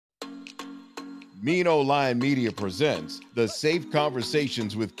Mean O Lion Media presents the Safe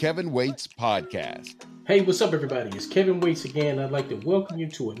Conversations with Kelvin Waites podcast. Hey, what's up, everybody? It's Kelvin Waites again. I'd like to welcome you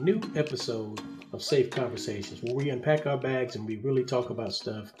to a new episode of Safe Conversations, where we unpack our bags and we really talk about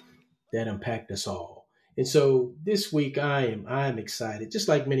stuff that impact us all. And so this week, I am excited, just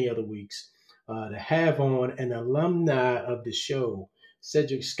like many other weeks, to have on an alumni of the show.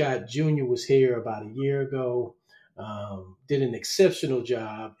 Cedric Scott Jr. was here about a year ago, did an exceptional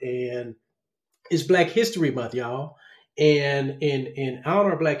job, and it's Black History Month, y'all. And in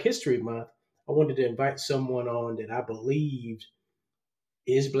honor of Black History Month, I wanted to invite someone on that I believed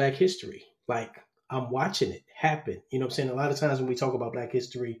is Black history. Like, I'm watching it happen. You know what I'm saying? A lot of times when we talk about Black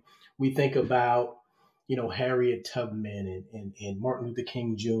history, we think about, Harriet Tubman and Martin Luther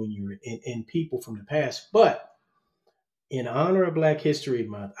King Jr. and people from the past. But in honor of Black History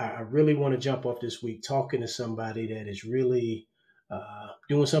Month, I really want to jump off this week talking to somebody that is really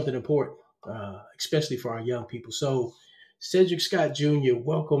doing something important, especially for our young people. So, Cedric Scott Jr.,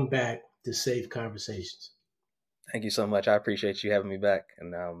 welcome back to Safe Conversations. Thank you so much. I appreciate you having me back.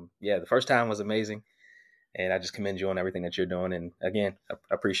 And the first time was amazing. And I just commend you on everything that you're doing. And again, I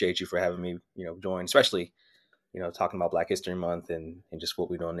appreciate you for having me, join, especially, talking about Black History Month and just what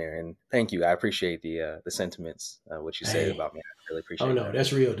we're doing there. And thank you. I appreciate the sentiments, what you said about me. I really appreciate it. Oh, no,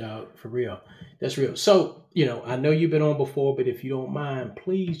 that's real, dog. For real. That's real. So, I know you've been on before, but if you don't mind,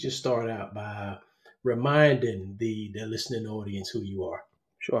 please just start out by reminding the listening audience who you are.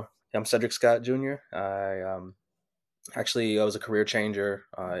 Sure. I'm Cedric Scott Jr. I was a career changer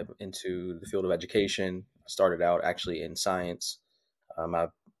into the field of education. I started out actually in science. My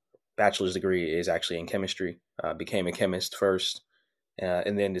bachelor's degree is actually in chemistry. Became a chemist first,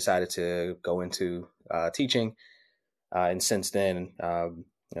 and then decided to go into teaching. And since then,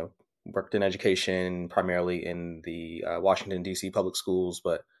 worked in education primarily in the Washington, D.C. public schools,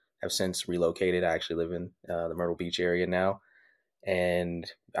 but have since relocated. I actually live in the Myrtle Beach area now. And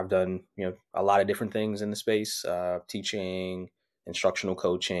I've done, a lot of different things in the space, teaching, instructional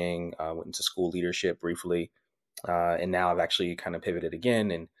coaching, went into school leadership briefly. And now I've actually kind of pivoted again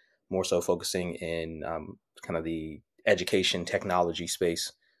and more so focusing in kind of the education technology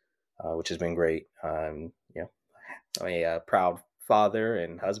space, which has been great. I'm a proud father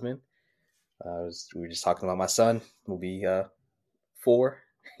and husband. We were just talking about my son, will be 4,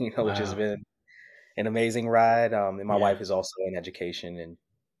 Wow. Which has been an amazing ride. And my wife is also in education,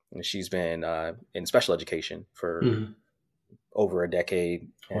 and she's been in special education for over a decade.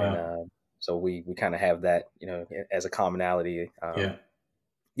 And so we kind of have that, as a commonality.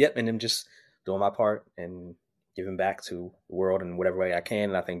 Yep. And then just doing my part and giving back to the world in whatever way I can.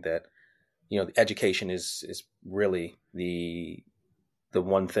 And I think that, education is really the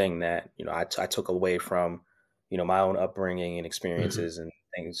one thing that, I took away from, my own upbringing and experiences and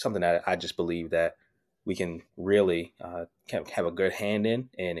things, something that I just believe that we can really have a good hand in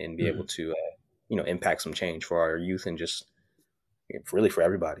and be able to, impact some change for our youth and just really for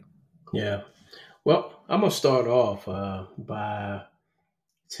everybody. Yeah. Well, I'm going to start off by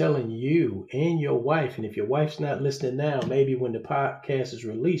telling you and your wife, and if your wife's not listening now, maybe when the podcast is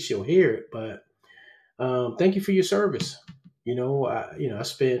released, you'll hear it. But thank you for your service. I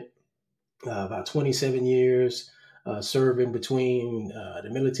spent about 27 years serving between the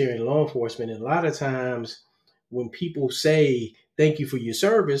military and law enforcement. And a lot of times when people say thank you for your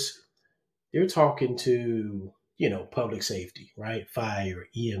service, they're talking to, public safety, right? Fire,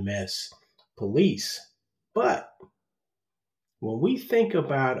 EMS, police. But when I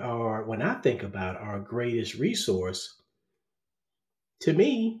think about our greatest resource, to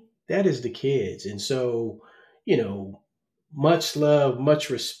me, that is the kids. And so, much love, much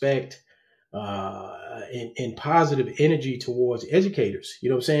respect, and positive energy towards educators. You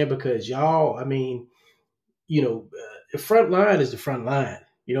know what I'm saying? Because y'all, the front line is the front line.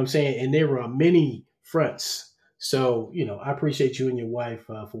 You know what I'm saying? And there are many fronts. So, I appreciate you and your wife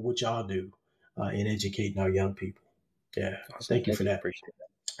for what y'all do in educating our young people. Yeah. Awesome. Thank you for that. Appreciate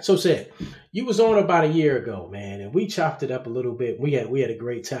that. So, Sid, you was on about a year ago, man, and we chopped it up a little bit. We had a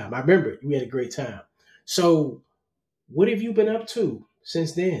great time. I remember we had a great time. So what have you been up to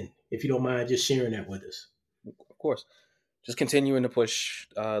since then, if you don't mind just sharing that with us? Of course. Just continuing to push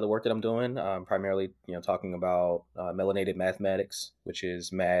the work that I'm doing, primarily, talking about Melanated Mathematics, which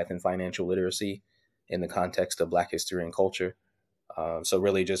is math and financial literacy in the context of Black history and culture. So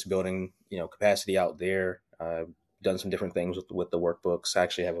really just building, capacity out there. Done some different things with the workbooks. I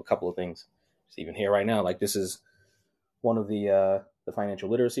actually have a couple of things just even here right now. Like this is one of the financial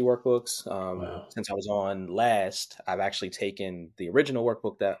literacy workbooks. Wow. Since I was on last, I've actually taken the original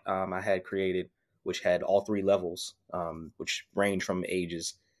workbook that I had created, which had all 3 levels, which range from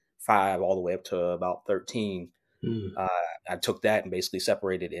ages 5 all the way up to about 13. Mm. I took that and basically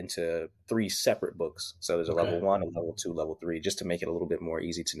separated into 3 separate books. So there's a Okay. level 1, a level 2, level 3, just to make it a little bit more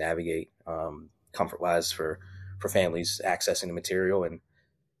easy to navigate, comfort wise for families accessing the material. And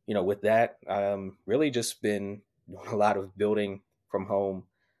with that, really just been doing a lot of building from home,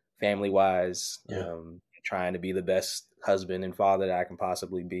 family wise, Yeah. trying to be the best husband and father that I can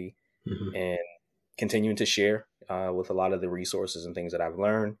possibly be, Mm-hmm. and continuing to share with a lot of the resources and things that I've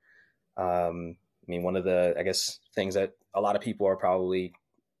learned. I mean, one of the, I guess, things that a lot of people are probably,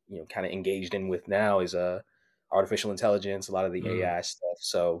 kind of engaged in with now is artificial intelligence, a lot of the Mm. AI stuff.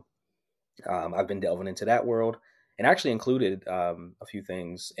 So I've been delving into that world, and actually included a few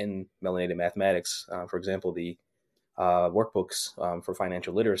things in Melanated Mathematics. For example, the workbooks for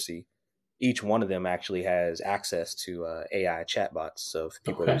financial literacy. Each one of them actually has access to AI chatbots. So if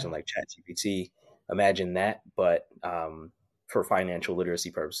people are Okay. using like ChatGPT, imagine that, but for financial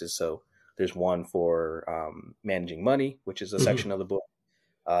literacy purposes. So there's one for managing money, which is a Mm-hmm. section of the book.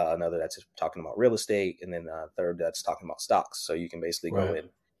 Another that's talking about real estate, and then third that's talking about stocks. So you can basically go Right. in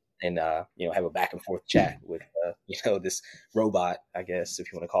and have a back and forth chat with this robot, I guess,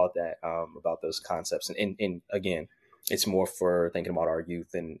 if you want to call it that, about those concepts. And again, it's more for thinking about our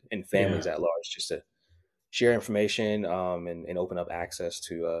youth and Yeah. families at large, just to share information, and open up access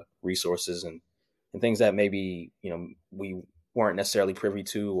to resources and things that maybe we weren't necessarily privy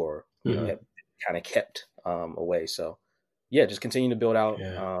to, or Mm-hmm. have kind of kept away. So yeah, just continue to build out,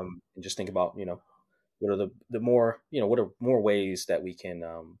 Yeah. and just think about what are the more what are more ways that we can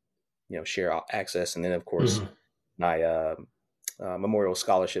share access. And then of course Mm-hmm. my memorial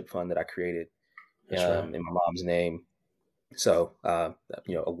scholarship fund that I created That's right. in my mom's name. So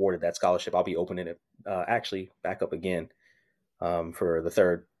awarded that scholarship. I'll be opening it actually back up again for the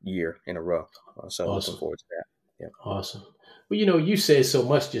 3rd year in a row. So looking Awesome. forward to that. Yeah. Awesome. Well, you said so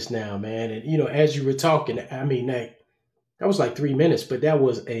much just now, man. And, as you were talking, I mean, that was like 3 minutes, but that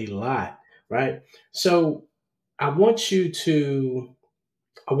was a lot, right? So I want you to,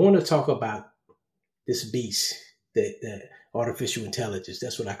 I want to talk about this beast, that artificial intelligence.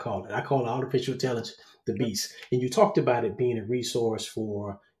 That's what I call it. I call it artificial intelligence the beast. And you talked about it being a resource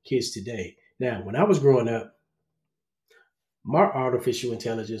for kids today. Now, when I was growing up, my artificial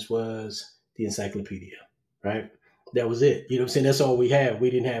intelligence was the encyclopedia, right? That was it. You know what I'm saying? That's all we had. We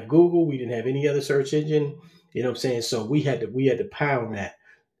didn't have Google. We didn't have any other search engine. You know what I'm saying? So we had to pound that.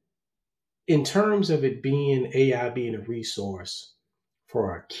 In terms of it being AI being a resource for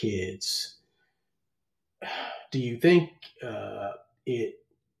our kids, do you think it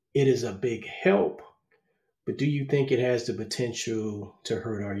it is a big help, but do you think it has the potential to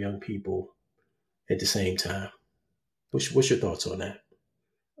hurt our young people at the same time? What's your thoughts on that?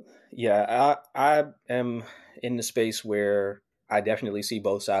 Yeah, I am in the space where I definitely see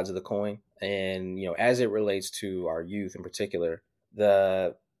both sides of the coin, and as it relates to our youth in particular,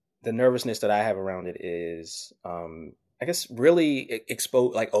 the nervousness that I have around it is, I guess, really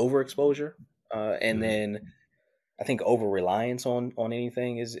expose like overexposure, and Mhm. then I think over reliance on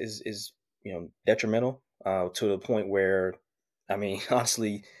anything is detrimental, to the point where, I mean,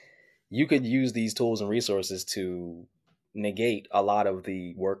 honestly, you could use these tools and resources to negate a lot of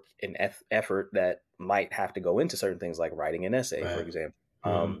the work and effort that might have to go into certain things like writing an essay, for Right. example.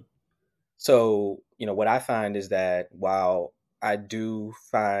 Hmm. So what I find is that while I do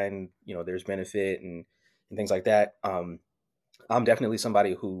find there's benefit and things like that, I'm definitely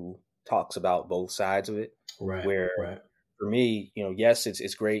somebody who talks about both sides of it. Right. Where Right. for me, yes,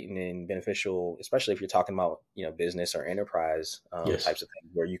 it's great and beneficial, especially if you're talking about business or enterprise Yes. types of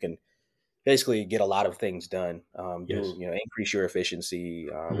things, where you can basically get a lot of things done, Yes. increase your efficiency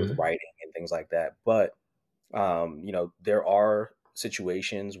with Hmm. writing and things like that. But there are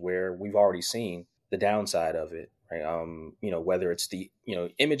situations where we've already seen the downside of it, right? Whether it's the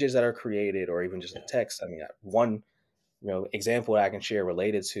images that are created or even just the Yeah. text. I mean, one example that I can share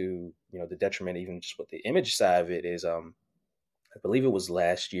related to the detriment, even just with the image side of it, is I believe it was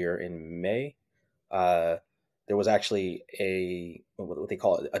last year in May. Uh, there was actually what they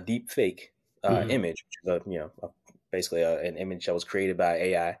call it, a deep fake Hmm. image, which is basically an image that was created by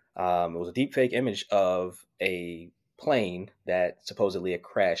AI. It was a deep fake image of a plane that supposedly had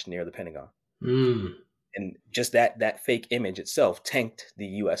crashed near the Pentagon, Mm. and just that fake image itself tanked the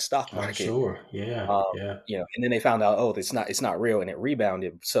U.S. stock I'm market. sure. Yeah. Um, Yeah. and then they found out, oh, it's not real, and it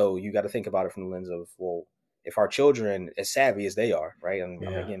rebounded. So you got to think about it from the lens of, well, if our children, as savvy as they are, right? And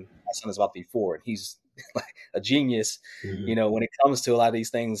Yeah. again, my son is about to be 4, and he's like a genius, Hmm. when it comes to a lot of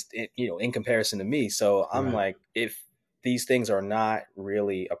these things, in comparison to me. So I'm Right. like, if these things are not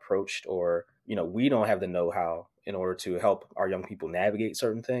really approached, or we don't have the know-how in order to help our young people navigate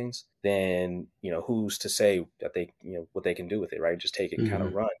certain things, then, who's to say that they, what they can do with it, right? Just take it and kind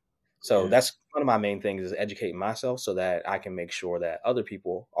of run. So Yeah. that's one of my main things, is educating myself so that I can make sure that other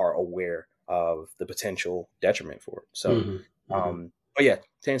people are aware of the potential detriment for it. So, but yeah,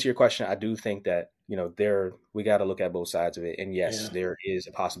 to answer your question, I do think that, we got to look at both sides of it. And yes, there is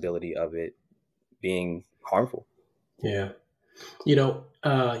a possibility of it being harmful. Yeah. You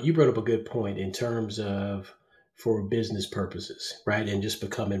brought up a good point in terms of for business purposes, right? And just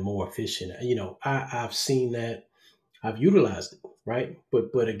becoming more efficient. I've seen that. I've utilized it, right?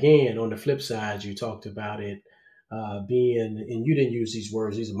 But again, on the flip side, you talked about it being, and you didn't use these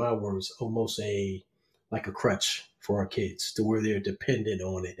words, these are my words, almost like a crutch for our kids to where they're dependent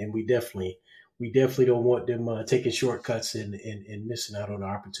on it. And we definitely don't want them taking shortcuts and missing out on the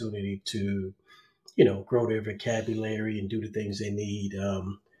opportunity to grow their vocabulary and do the things they need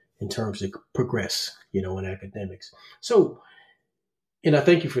in terms of progress, in academics. So, and I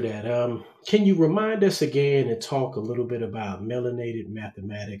thank you for that. Can you remind us again and talk a little bit about Melanated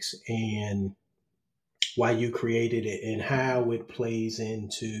Mathematics and why you created it and how it plays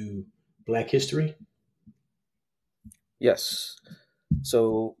into Black history? Yes.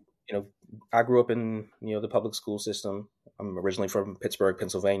 So, I grew up in, the public school system. I'm originally from Pittsburgh,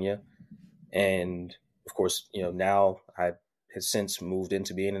 Pennsylvania. And of course, now I have since moved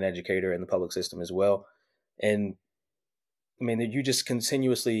into being an educator in the public system as well. And I mean, you just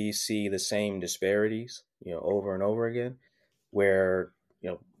continuously see the same disparities, over and over again, where,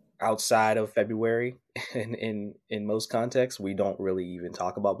 outside of February in most contexts, we don't really even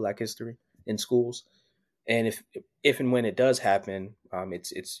talk about Black history in schools. And if and when it does happen,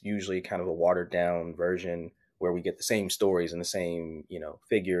 it's usually kind of a watered down version where we get the same stories and the same,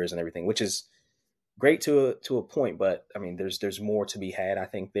 figures and everything, which is great to a point. But I mean, there's more to be had, I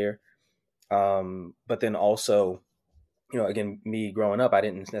think, there. But then also, again, me growing up, I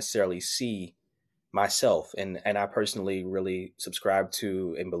didn't necessarily see myself, and I personally really subscribe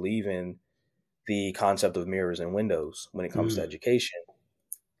to and believe in the concept of mirrors and windows when it comes to education.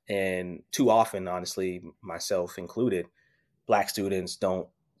 And too often, honestly, myself included, Black students don't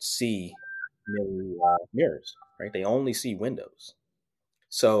see mirrors, right? They only see windows.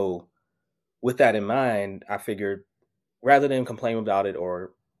 So with that in mind, I figured rather than complain about it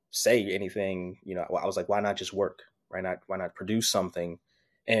or say anything, I was like, why not just work? Why not produce something?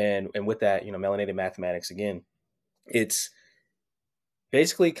 And with that, Melanated Mathematics, again, it's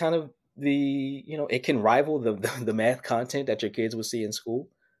basically kind of it can rival the math content that your kids will see in school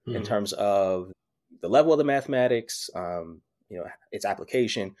in terms of the level of the mathematics, its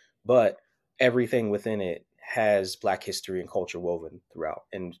application, but everything within it has Black history and culture woven throughout.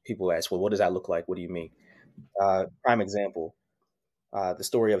 And people ask, well, what does that look like? What do you mean? Prime example, the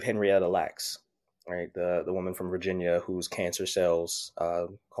story of Henrietta Lacks, right? The woman from Virginia whose cancer cells,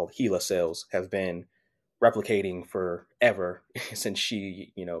 called HeLa cells, have been replicating forever since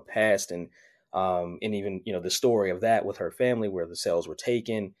she, passed. And even, the story of that with her family, where the cells were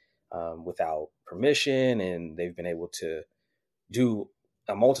taken without permission, and they've been able to do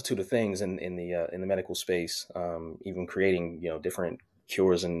a multitude of things in the medical space, even creating, different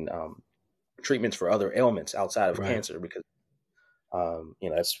cures and treatments for other ailments outside of cancer, because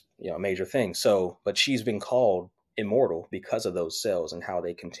that's a major thing. So, but she's been called immortal because of those cells and how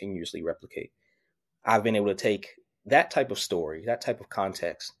they continuously replicate. I've been able to take that type of story, that type of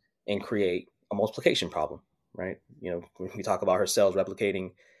context, and create a multiplication problem, right? When we talk about her cells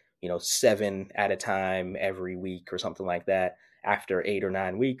replicating, 7 at a time every week or something like that, after 8 or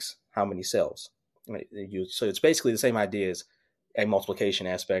 9 weeks, how many cells? Right? So it's basically the same idea as a multiplication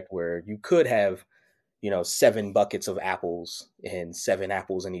aspect, where you could have 7 buckets of apples and 7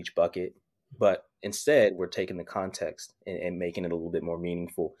 apples in each bucket. But instead, we're taking the context and making it a little bit more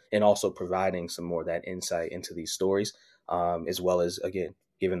meaningful, and also providing some more of that insight into these stories, as well as, again,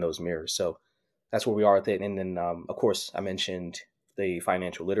 giving those mirrors. So that's where we are with it. And then, of course, I mentioned the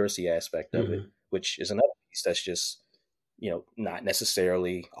financial literacy aspect of it, which is another piece that's just, not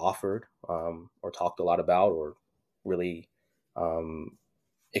necessarily offered or talked a lot about, or really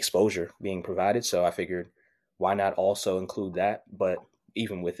exposure being provided. So I figured, why not also include that, but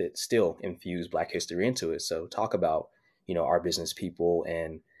even with it, still infuse Black history into it. So talk about, our business people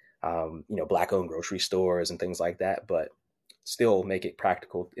and, Black owned grocery stores and things like that, but still make it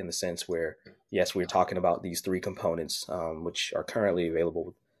practical in the sense where, yes, we're talking about these 3 components, which are currently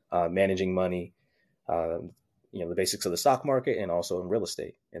available, managing money, the basics of the stock market, and also in real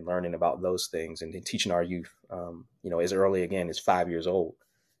estate, and learning about those things, and teaching our youth, as early, again, as 5 years old,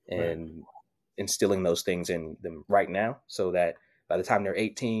 and instilling those things in them right now, so that by the time they're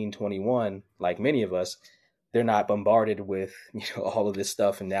 18, 21, like many of us, they're not bombarded with, all of this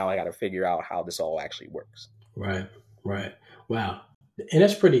stuff. And now I got to figure out how this all actually works. Right, right. Wow. And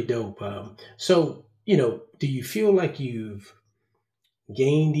that's pretty dope. So, do you feel like you've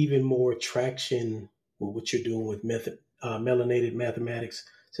gained even more traction with what you're doing with melanated mathematics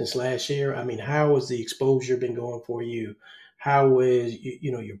since last year? I mean, how has the exposure been going for you? How is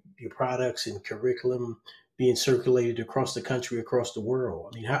your products and curriculum being circulated across the country, across the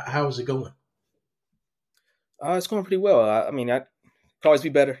world? I mean, how is it going? It's going pretty well. I mean, I could always be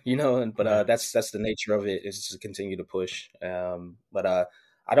better, but Right. that's the nature of it, is to continue to push. But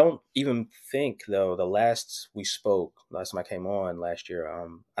I don't even think, though, the last time I came on last year,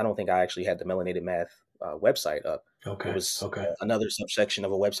 I don't think I actually had the Melanated Math website up. It Okay. was Okay. another subsection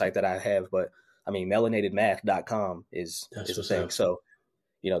of a website that I have, but I mean, melanatedmath.com That's is a what's thing. up. So,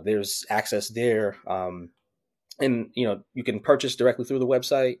 there's access there. And you can purchase directly through the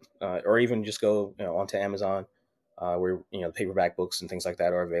website, or even just go onto Amazon, where paperback books and things like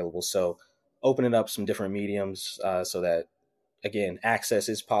that are available. So opening up some different mediums, so that, again, access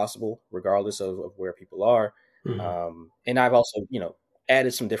is possible regardless of where people are. Hmm. And I've also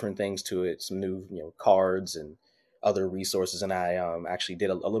added some different things to it, some new cards and other resources. And I actually did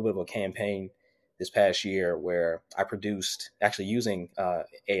a little bit of a campaign this past year where I produced, actually using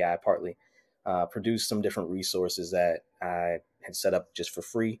AI partly, produced some different resources that I had set up just for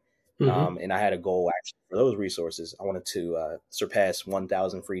free. Hmm. And I had a goal actually for those resources. I wanted to surpass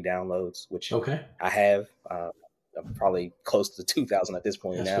 1,000 free downloads, which Okay. I have. I'm probably close to 2,000 at this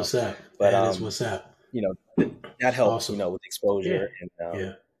point That's now. what's up. But That is what's up. that helped, Awesome. with Yeah. exposure. And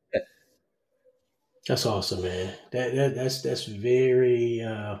Yeah. That's awesome, man. That's very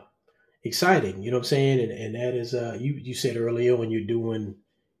exciting. You know what I'm saying? And that is you said earlier when you're doing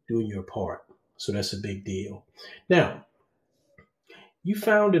your part. So that's a big deal. Now, you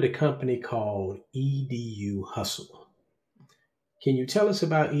founded a company called EDU Hustle. Can you tell us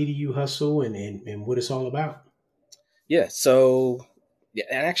about EDU Hustle and what it's all about? yeah, so yeah,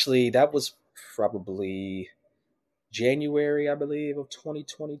 and actually that was probably January, I believe, of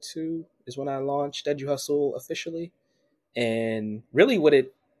 2022 is when I launched EDU Hustle officially. And really, what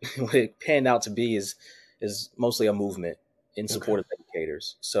it what it panned out to be is mostly a movement in Okay. support of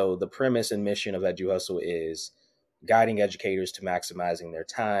educators. So the premise and mission of EDU Hustle is guiding educators to maximizing their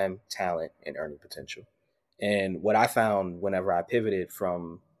time, talent, and earning potential. And what I found whenever I pivoted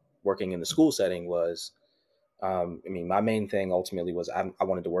from working in the school setting was, I mean, my main thing ultimately was I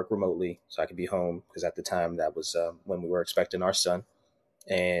wanted to work remotely so I could be home, because at the time that was when we were expecting our son.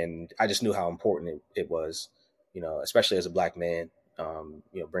 And I just knew how important it was, especially as a Black man,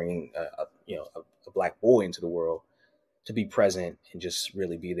 bringing a Black boy into the world, to be present and just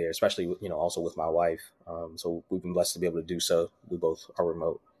really be there, especially, also with my wife. So we've been blessed to be able to do so. We both are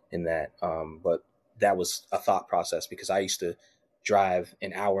remote in that. But that was a thought process, because I used to drive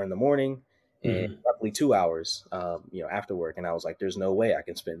an hour in the morning and Hmm. roughly 2 hours, after work. And I was like, there's no way I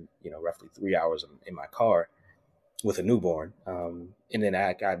can spend, roughly 3 hours in my car with a newborn. And then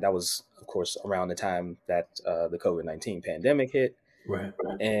that was, of course, around the time that the COVID-19 pandemic hit. Right.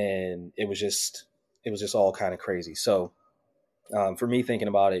 And it was just all kind of crazy. So for me, thinking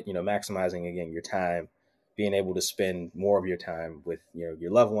about it, maximizing, again, your time, being able to spend more of your time with your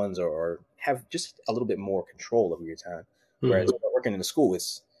loved ones, or have just a little bit more control over your time. Whereas Hmm. working in the school,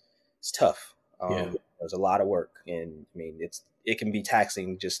 it's tough. Yeah. There's a lot of work, and I mean, it can be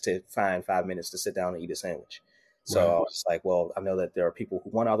taxing just to find 5 minutes to sit down and eat a sandwich. So Right. I was like, well, I know that there are people who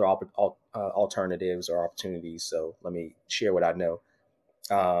want other alternatives or opportunities. So let me share what I know.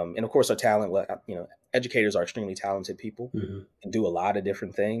 And of course, our talent, educators are extremely talented people Hmm. and do a lot of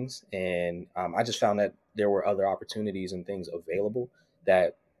different things. And I just found that there were other opportunities and things available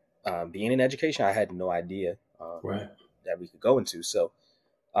that, being in education, I had no idea Right. that we could go into. So,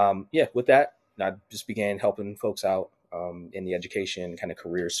 yeah, with that, I just began helping folks out in the education kind of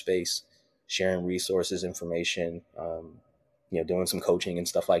career space, sharing resources, information, doing some coaching and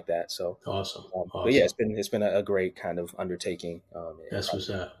stuff like that. So, Awesome. but yeah, Awesome. it's been a great kind of undertaking and That's what's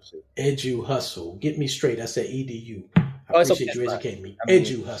project. up. Edu Hustle. Get me straight. I said EDU. I Oh, it's okay. appreciate It's you fine. educating me. I mean,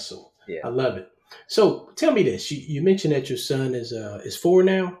 Edu Hustle. yeah, I love it. So tell me this. You mentioned that your son is 4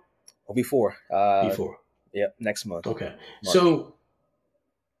 now? well, before, Before. yeah, next month, Okay. March. So,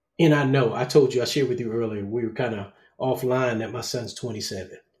 and I know I told you, I shared with you earlier, we were kind of offline that my son's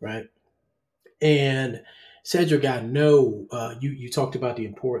 27, right? And Cedric, I know you talked about the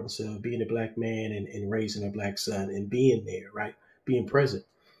importance of being a Black man and raising a Black son and being there, right? Being present.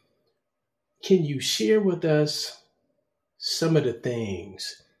 Can you share with us some of the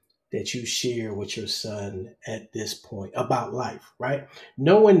things that you share with your son at this point about life, right?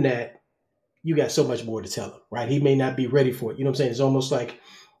 Knowing that you got so much more to tell him, right? He may not be ready for it. You know what I'm saying? It's almost like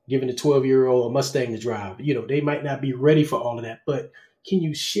giving a 12-year-old a Mustang to drive. You know, they might not be ready for all of that. But can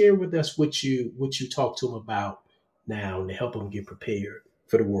you share with us what you talk to them about now to help them get prepared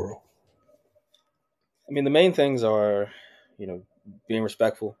for the world? I mean, the main things are, being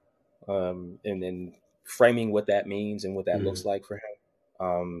respectful, and then framing what that means and what that looks like for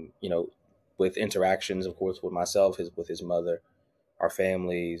him. With interactions, of course, with myself, with his mother, our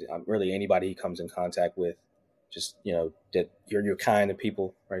families, really anybody he comes in contact with, just, that you're kind to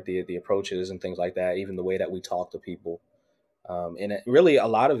people, right? The approaches and things like that, even the way that we talk to people. And really a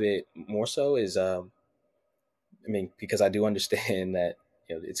lot of it more so is, because I do understand that,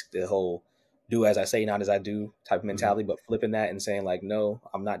 it's the whole do as I say, not as I do type of mentality, but flipping that and saying like, no,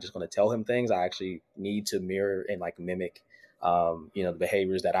 I'm not just going to tell him things. I actually need to mirror and like mimic, the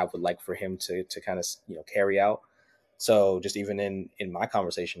behaviors that I would like for him to kind of, carry out. So just even in my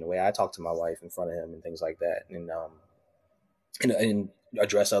conversation, the way I talk to my wife in front of him and things like that, and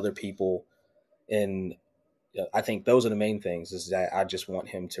address other people. And I think those are the main things, is that I just want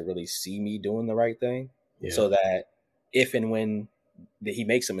him to really see me doing the right thing, so that if and when he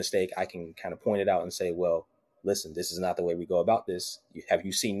makes a mistake, I can kind of point it out and say, well, listen, this is not the way we go about this. Have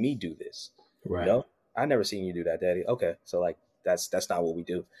you seen me do this? Right. No, I never seen you do that, Daddy. Okay. So like, that's not what we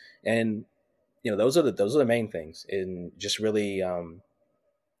do. And, those are the main things. And just really,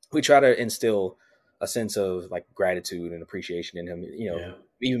 we try to instill a sense of like gratitude and appreciation in him,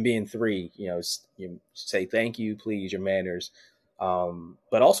 even being 3, you say, thank you, please, your manners.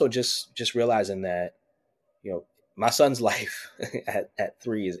 But also just realizing that, my son's life at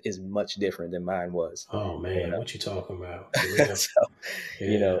 3 is much different than mine was. Oh man, what you talking about? So,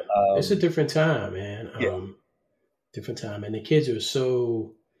 it's a different time, man. Different time, and the kids are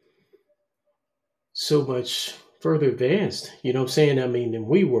so much further advanced. You know what I'm saying? I mean, than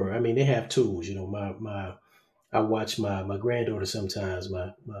we were. I mean, they have tools. I watch my granddaughter sometimes,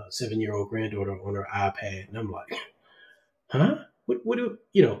 my 7-year-old granddaughter on her iPad, and I'm like, huh? What do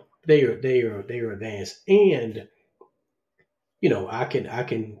they are advanced, and I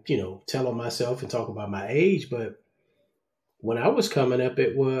can tell on myself and talk about my age, but when I was coming up,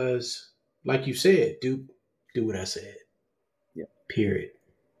 it was like you said, do what I said. Yeah. Period.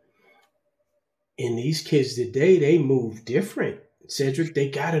 And these kids today, they move different. Cedric, they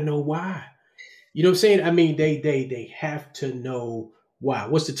gotta know why. You know what I'm saying? I mean, they have to know why.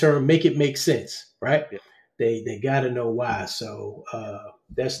 What's the term? Make it make sense, right? Yeah. They gotta know why. So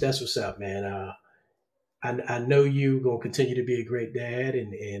that's what's up, man. I know you gonna continue to be a great dad,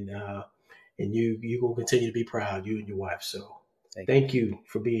 and you gonna continue to be proud, you and your wife. So thank you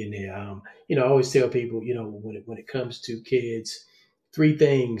for being there. I always tell people, when it comes to kids, 3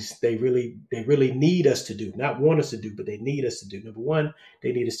 things they really need us to do, not want us to do, but they need us to do. Number 1,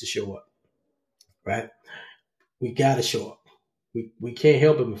 they need us to show up, right? We got to show up. We can't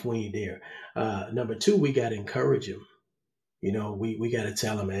help them if we ain't there. Number 2, we got to encourage them. We got to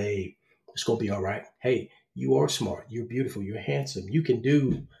tell them, hey, it's going to be all right. Hey, you are smart. You're beautiful. You're handsome. You can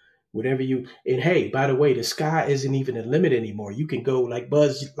do whatever and hey, by the way, the sky isn't even a limit anymore. You can go like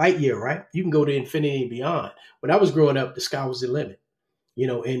Buzz Lightyear, right? You can go to infinity and beyond. When I was growing up, the sky was the limit,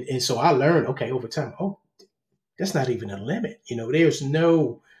 and so I learned, okay, over time, that's not even a limit. There's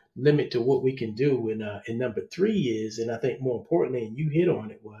no limit to what we can do. And number 3 is, and I think more importantly, and you hit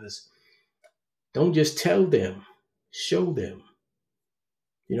on it, was don't just tell them, show them.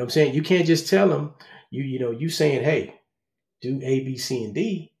 You know what I'm saying? You can't just tell them, you saying, hey, do A, B, C, and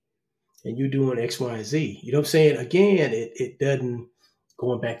D, and you doing X, Y, and Z. You know what I'm saying? Again, it doesn't,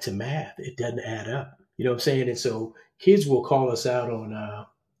 going back to math, it doesn't add up. You know what I'm saying? And so kids will call us out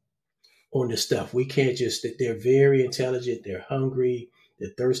on this stuff. We can't just, they're very intelligent, they're hungry,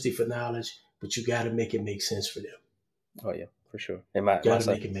 they're thirsty for knowledge, but you got to make it make sense for them. Oh yeah, for sure. And my Got to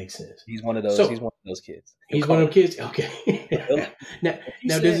son, make it make sense. he's one of those. He's one of those kids. He's one of them kids. Okay. now,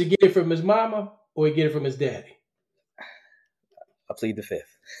 does he get it from his mama or he get it from his daddy? I plead the 5th.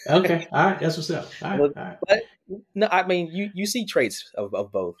 Okay. All right. That's what's up. All right. But no, I mean, you see traits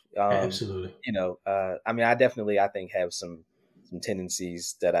of both. Absolutely. I definitely, I think, have some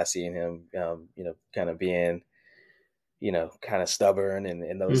tendencies that I see in him, kind of being, kind of stubborn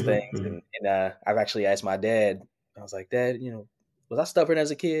and those things. And I've actually asked my dad, I was like, Dad, was I stubborn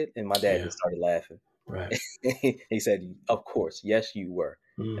as a kid? And my dad just started laughing. Right. He said, of course, yes, you were.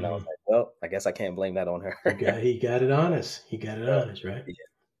 And I was like, well, I guess I can't blame that on her. He got it honest. He got it honest, right? Yeah.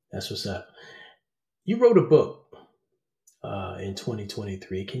 That's what's up. You wrote a book in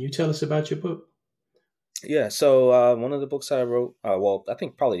 2023. Can you tell us about your book? Yeah. So one of the books I wrote, I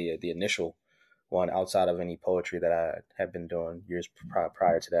think probably the initial one outside of any poetry that I had been doing years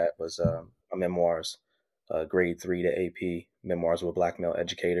prior to that was my memoirs, grade 3 to AP, Memoirs of a Black Male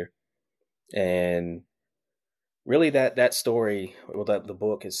Educator. And really that story, well, that the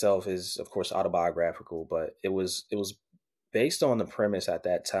book itself is of course autobiographical, but it was based on the premise at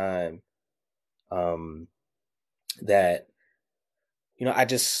that time, um, that,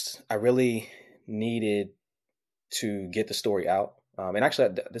 I really needed to get the story out. And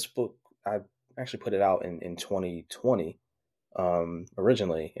actually, this book, I actually put it out in 2020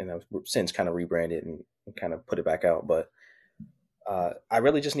 originally, and I've since kind of rebranded and kind of put it back out. But I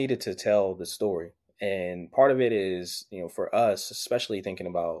really just needed to tell the story. And part of it is, for us, especially thinking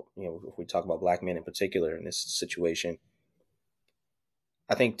about, if we talk about Black men in particular in this situation,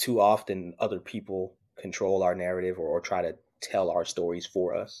 I think too often other people control our narrative or try to tell our stories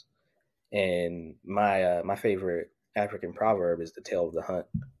for us. And my favorite African proverb is the tale of the hunt.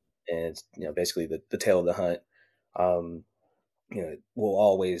 And it's, basically the tale of the hunt, um, will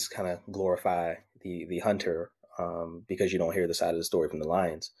always kind of glorify the hunter, because you don't hear the side of the story from the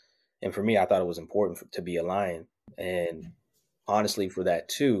lions. And for me, I thought it was important to be a lion. And honestly, for that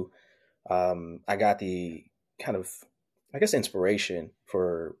too, I got the kind of, I guess, inspiration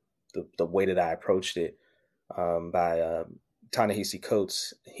for the way that I approached it, by Ta-Nehisi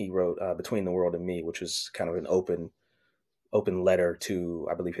Coates. He wrote Between the World and Me, which was kind of an open letter to,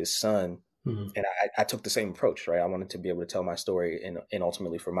 I believe, his son. Mm-hmm. And I took the same approach, right? I wanted to be able to tell my story, and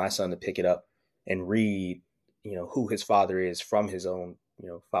ultimately for my son to pick it up and read, who his father is from his own,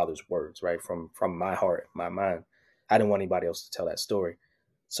 father's words, right? From my heart, my mind. I didn't want anybody else to tell that story.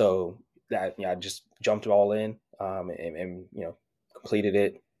 So that, I just jumped all in, and completed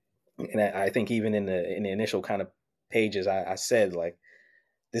it. And I think even in the initial kind of pages, I said, like,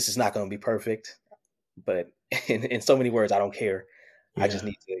 this is not going to be perfect, but in so many words, I don't care. Yeah. I just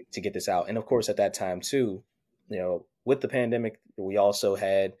need to get this out. And of course, at that time too, with the pandemic, we also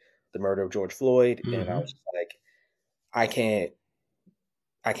had the murder of George Floyd. Mm-hmm. And I was like, I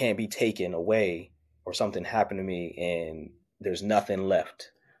can't be taken away, or something happened to me and there's nothing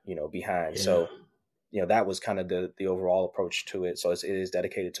left, behind. Yeah. So, that was kind of the overall approach to it. So it is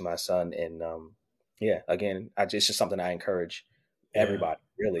dedicated to my son. And again, it's just something I encourage everybody,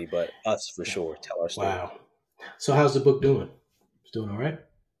 really, but us for sure, tell our story. Wow. So how's the book doing? It's doing all right?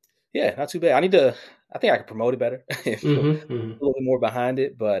 Yeah, not too bad. I think I could promote it better. Mm-hmm. Mm-hmm. A little bit more behind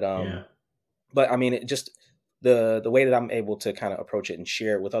it, but I mean, it just the way that I'm able to kind of approach it and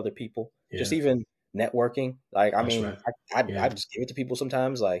share it with other people, just even networking. Like, I That's mean, right. I just give it to people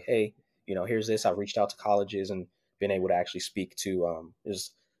sometimes, like, hey, here's this. I've reached out to colleges and been able to actually speak to,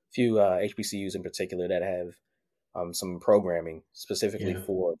 there's a few HBCUs in particular that have some programming specifically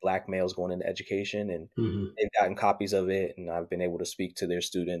for Black males going into education, and Mm-hmm. they've gotten copies of it, and I've been able to speak to their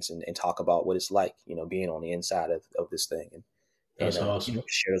students and talk about what it's like, being on the inside of this thing, and That's awesome.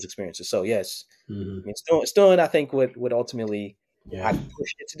 share those experiences. So yes, Mm-hmm. I mean, it's doing, I think, what ultimately Yeah. I've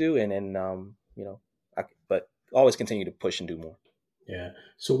pushed it to do, and but always continue to push and do more. Yeah.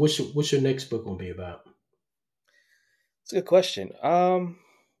 So what's your next book gonna be about? It's a good question. I'm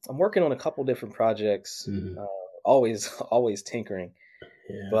working on a couple different projects, Mm-hmm. always tinkering,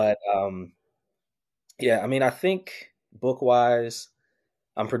 Yeah. but I mean, I think book wise,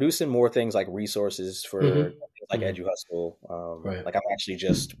 I'm producing more things like resources for Mm-hmm. like Mm-hmm. EDU Hustle. Right. Like, I'm actually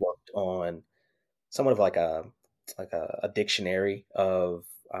just worked on somewhat of like a dictionary of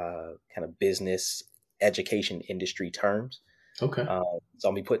kind of business education industry terms. Okay. So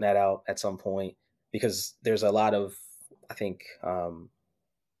I'll be putting that out at some point, because there's a lot of, I think,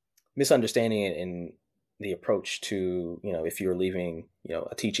 misunderstanding in the approach to, if you're leaving,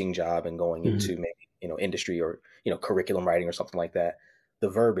 a teaching job and going Mm-hmm. into maybe, industry, or, curriculum writing or something like that, the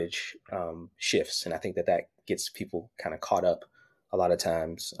verbiage shifts. And I think that gets people kind of caught up a lot of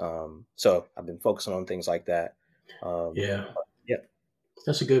times. So I've been focusing on things like that. Yeah. Yeah.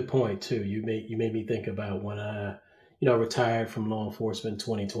 That's a good point too. You made me think about when I retired from law enforcement in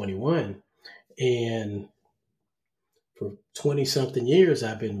 2021, and for 20 something years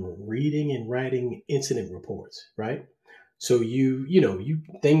I've been reading and writing incident reports, right? So you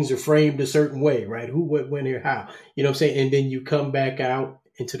things are framed a certain way, right? Who, what, when, here, how. You know what I'm saying? And then you come back out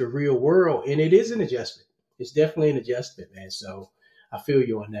into the real world, and it is an adjustment. It's definitely an adjustment, man. So I feel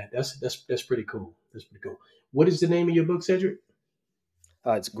you on that. That's pretty cool. That's pretty cool. What is the name of your book, Cedric?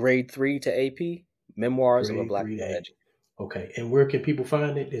 It's grade 3 to AP, Memoirs of a Grade Black 3 to Male 8. Educator. Okay. And where can people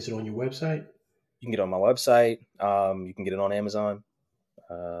find it? Is it on your website? You can get it on my website. You can get it on Amazon.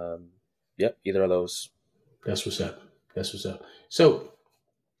 Yep, either of those. That's what's up. That's what's up. So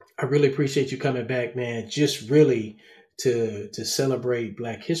I really appreciate you coming back, man. Just really to celebrate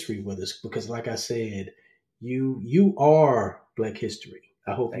Black history with us, because like I said, you are Black history.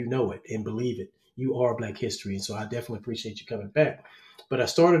 I hope Thank you know it and believe it. You are Black history. And so I definitely appreciate you coming back. But I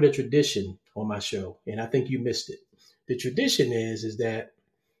started a tradition on my show, and I think you missed it. The tradition is that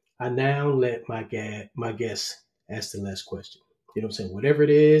I now let my guests ask the last question. You know what I'm saying? Whatever it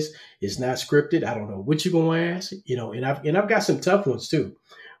is, it's not scripted. I don't know what you're gonna ask. And I've got some tough ones too.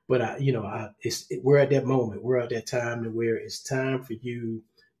 But we're at that moment. We're at that time to where it's time for you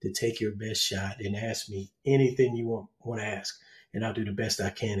to take your best shot and ask me anything you want to ask, and I'll do the best I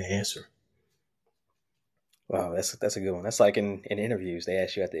can to answer. Wow, that's a good one. That's like in interviews, they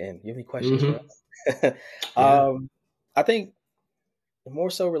ask you at the end, "You have any questions for Mm-hmm. us?" Yeah. I think more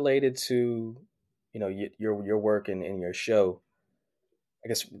so related to your work and your show. I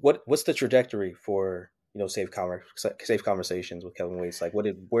guess what's the trajectory for safe conversations with Kelvin Waites? Like,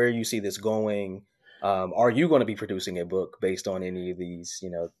 where you see this going? Are you going to be producing a book based on any of these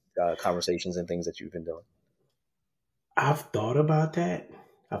conversations and things that you've been doing? I've thought about that.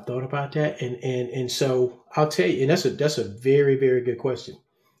 And so I'll tell you, and that's a very, very good question.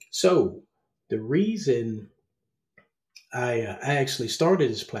 So the reason I actually started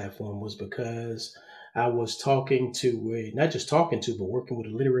this platform was because I was talking to not just talking to, but working with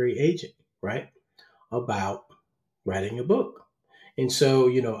a literary agent, right, about writing a book. And so,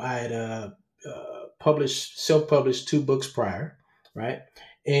 I had self-published two books prior, right?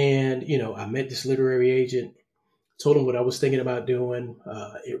 And, I met this literary agent, told him what I was thinking about doing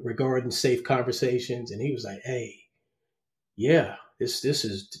regarding safe conversations. And he was like, hey, yeah, this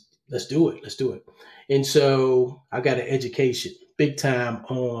is, let's do it. And so I got an education big time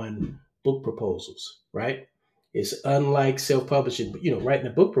on book proposals, right? It's unlike self-publishing, but writing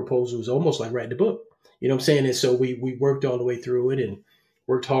a book proposal is almost like writing a book. You know what I'm saying? And so we worked all the way through it and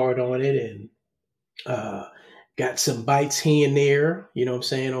worked hard on it and uh, got some bites here and there, you know what I'm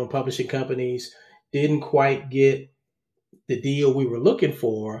saying, on publishing companies. Didn't quite get the deal we were looking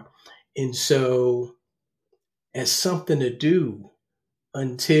for. And so as something to do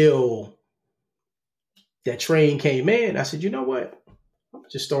until that train came in, I said, you know what? I'm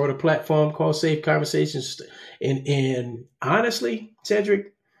just start a platform called Safe Conversations. And honestly,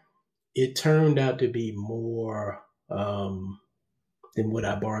 Cedric, it turned out to be more than what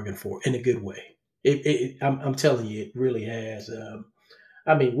I bargained for in a good way. I'm telling you, it really has.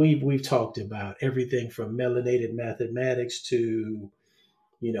 I mean, we've talked about everything from melanated mathematics to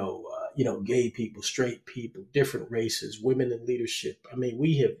gay people, straight people, different races, women in leadership. I mean,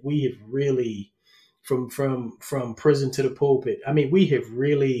 we have really from prison to the pulpit. I mean, we have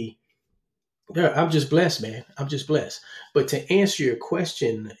really. Yeah, I'm just blessed, man. I'm just blessed. But to answer your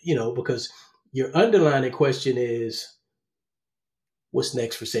question, because your underlying question is, what's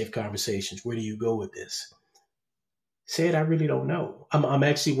next for Safe Conversations? Where do you go with this? Said, I really don't know. I'm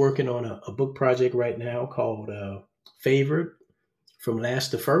actually working on a book project right now called Favored from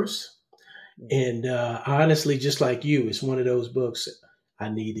Last to First. And honestly, just like you, it's one of those books I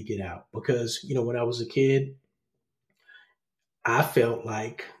need to get out because, when I was a kid, I felt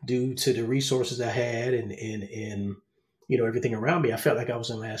like due to the resources I had and everything around me, I felt like I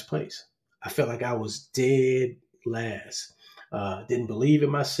was in last place. I felt like I was dead last. Didn't believe in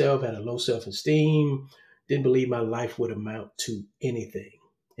myself, had a low self-esteem, didn't believe my life would amount to anything.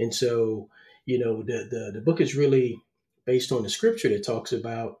 And so, the book is really based on the scripture that talks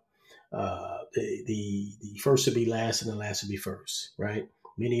about the first to be last and the last to be first, right?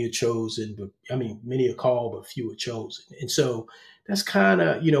 Many are chosen, but many are called, but few are chosen. And so that's kind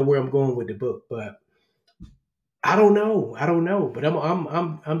of where I'm going with the book. But I don't know, But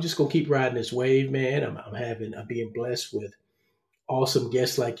I'm just gonna keep riding this wave, man. I'm being blessed with awesome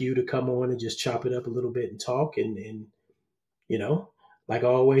guests like you to come on and just chop it up a little bit and talk and you know, like I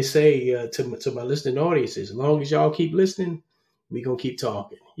always say to my listening audience, as long as y'all keep listening, we gonna keep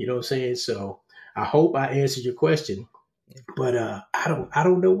talking. You know what I'm saying? So I hope I answered your question, but I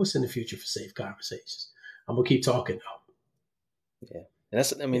don't know what's in the future for Safe Conversations. I'm gonna keep talking though. Yeah,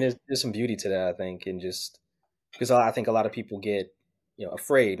 and there's some beauty to that, I think, and just because I think a lot of people get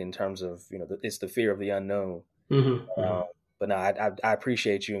afraid in terms of it's the fear of the unknown. Mm-hmm, mm-hmm. But no, I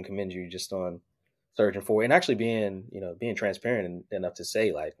appreciate you and commend you just on searching for it and actually being transparent enough to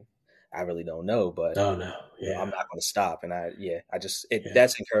say, like, I really don't know, but Oh no, I'm yeah, not going to stop. And I just yeah,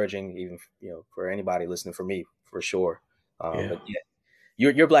 that's encouraging, even for anybody listening, for me for sure. yeah. But yeah,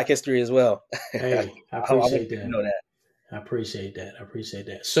 you're Black history as well. Hey, I I want appreciate you to that. know that. I appreciate that. I appreciate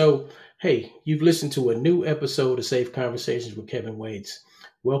that. So, hey, you've listened to a new episode of Safe Conversations with Kelvin Waites.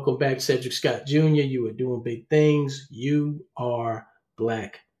 Welcome back, Cedric Scott Jr. You are doing big things. You are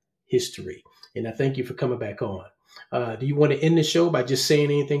Black history. And I thank you for coming back on. Do you want to end the show by just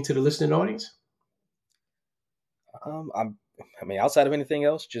saying anything to the listening audience? outside of anything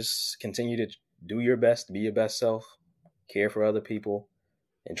else, just continue to do your best, be your best self, care for other people,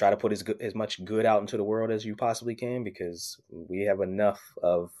 and try to put as much good out into the world as you possibly can, because we have enough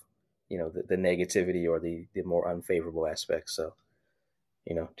of, the negativity or the more unfavorable aspects. So,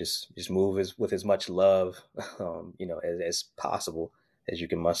 just move with as much love, as possible as you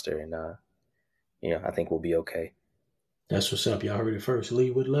can muster. And, I think we'll be okay. That's what's up. Y'all heard it first.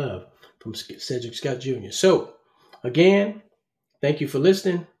 Lead with love from Cedric Scott Jr. So, again, thank you for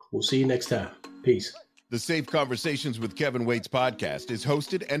listening. We'll see you next time. Peace. The Safe Conversations with Kelvin Waites podcast is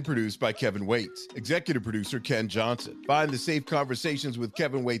hosted and produced by Kelvin Waites. Executive producer Ken Johnson. Find the Safe Conversations with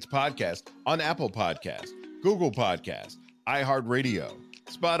Kelvin Waites podcast on Apple Podcasts, Google Podcasts, iHeartRadio,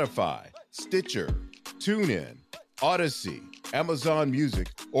 Spotify, Stitcher, TuneIn, Odyssey, Amazon Music,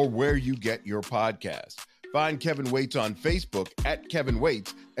 or where you get your podcasts. Find Kelvin Waites on Facebook at Kelvin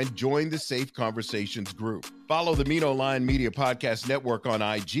Waites and join the Safe Conversations group. Follow the Mean Line Media Podcast Network on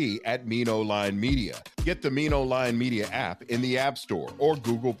IG at Mean Line Media. Get the Mean Line Media app in the App Store or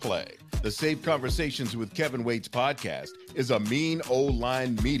Google Play. The Safe Conversations with Kelvin Waites podcast is a Mean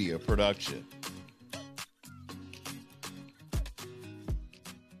Line Media production.